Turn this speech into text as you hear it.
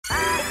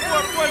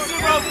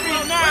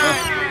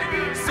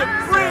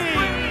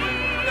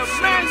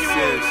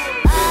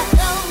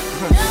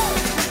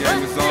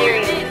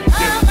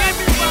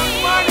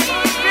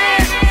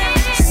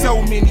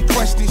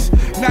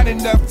not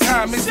enough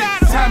time.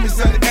 Time is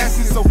of the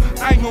essence, so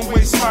I ain't gonna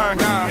waste mine.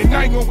 And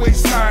I ain't gonna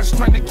waste time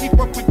trying to keep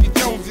up with the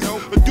Joneses, or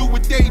do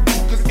what they do,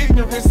 cause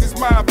ignorance is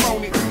my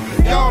opponent.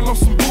 Y'all on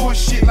some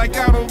bullshit like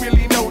I don't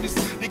really notice.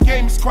 The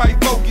game is quite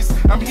bogus,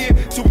 I'm here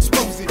to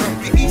expose it.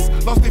 The East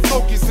lost their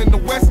focus and the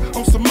West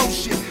on some more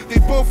shit. They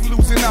both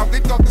losing out, they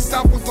thought the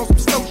South was on some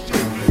slow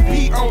shit.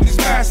 He owned his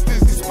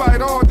masters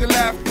despite all the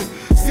laughter.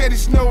 Said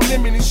it's no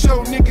limit and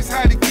showed niggas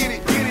how to get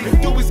it.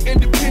 And through his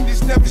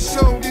independence never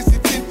showed his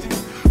intentions.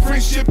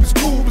 Friendship is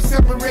cool, but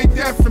separate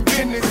that from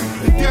business.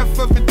 The death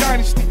of a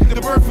dynasty, the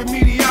birth of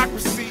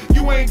mediocrity.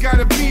 You ain't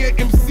gotta be an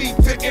MC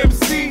to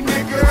MC,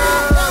 nigga.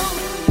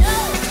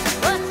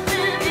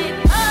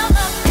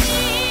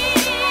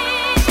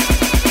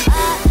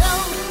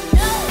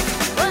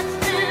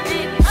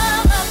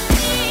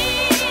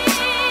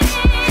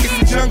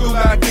 Jungle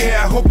out there,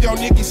 I hope y'all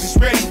niggas is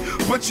ready.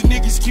 Bunch of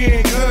niggas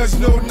carrying guns,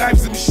 no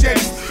knives and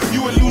machetes.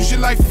 You would lose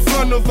your life in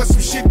front of us,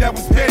 some shit that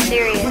was petty.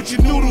 Put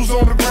your noodles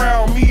on the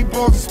ground,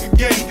 meatballs and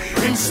spaghetti.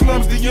 In the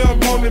slums, the young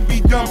wanna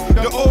be dumb,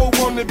 the old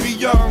wanna be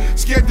young.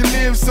 Scared to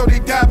live, so they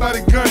die by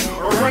the gun.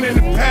 Or run in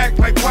the pack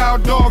like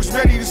wild dogs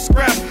ready to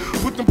scrap.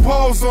 Put them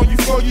paws on you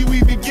before you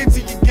even get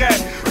to your gat.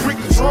 Brick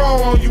the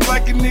draw on you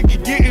like a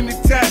nigga getting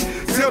attacked.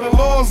 Tell the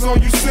laws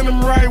on you, send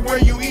them right where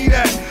you eat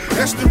at.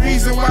 That's the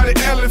reason why the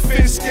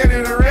elephant's scared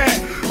of the rat.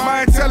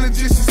 My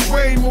intelligence is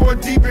way more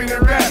deep in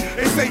the rap.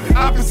 They say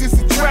opposites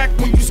attract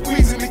when you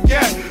squeeze in the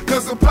gap.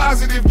 Cause I'm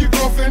positive you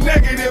gon' feel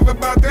negative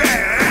about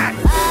that.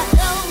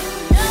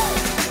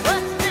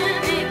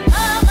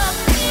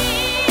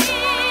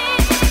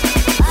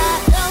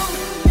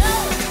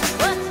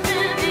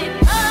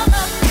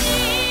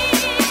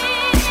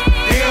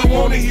 They don't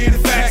wanna hear the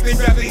facts, they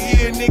rather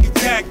hear a nigga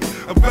jack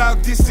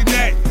about this and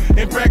that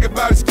and brag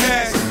about his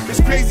cash.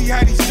 It's crazy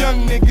how these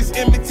young niggas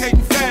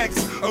imitating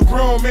facts. A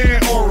grown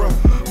man aura,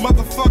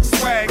 motherfuck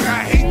swag.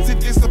 I hate to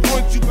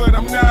disappoint you, but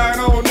I'm not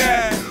on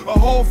that. A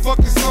whole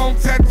fucking song,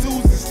 tattoos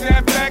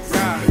and snapbacks.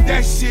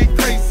 That shit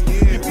crazy.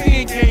 Your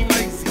pen game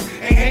lazy.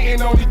 Ain't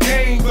hating on the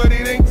game, but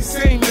it ain't the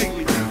same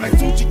lately. Like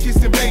Tucci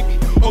kissing baby,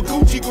 or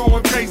Gucci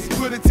going crazy.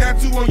 Put a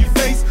tattoo on your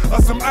face,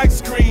 or some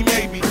ice cream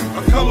maybe.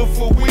 A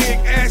colorful wig,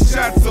 ass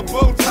shots, or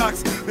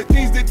Botox. The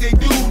things that they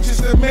do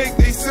just to make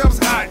themselves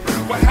hot.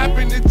 What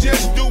happened to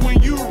just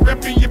doing you,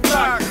 repping your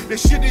block? The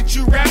shit that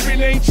you rap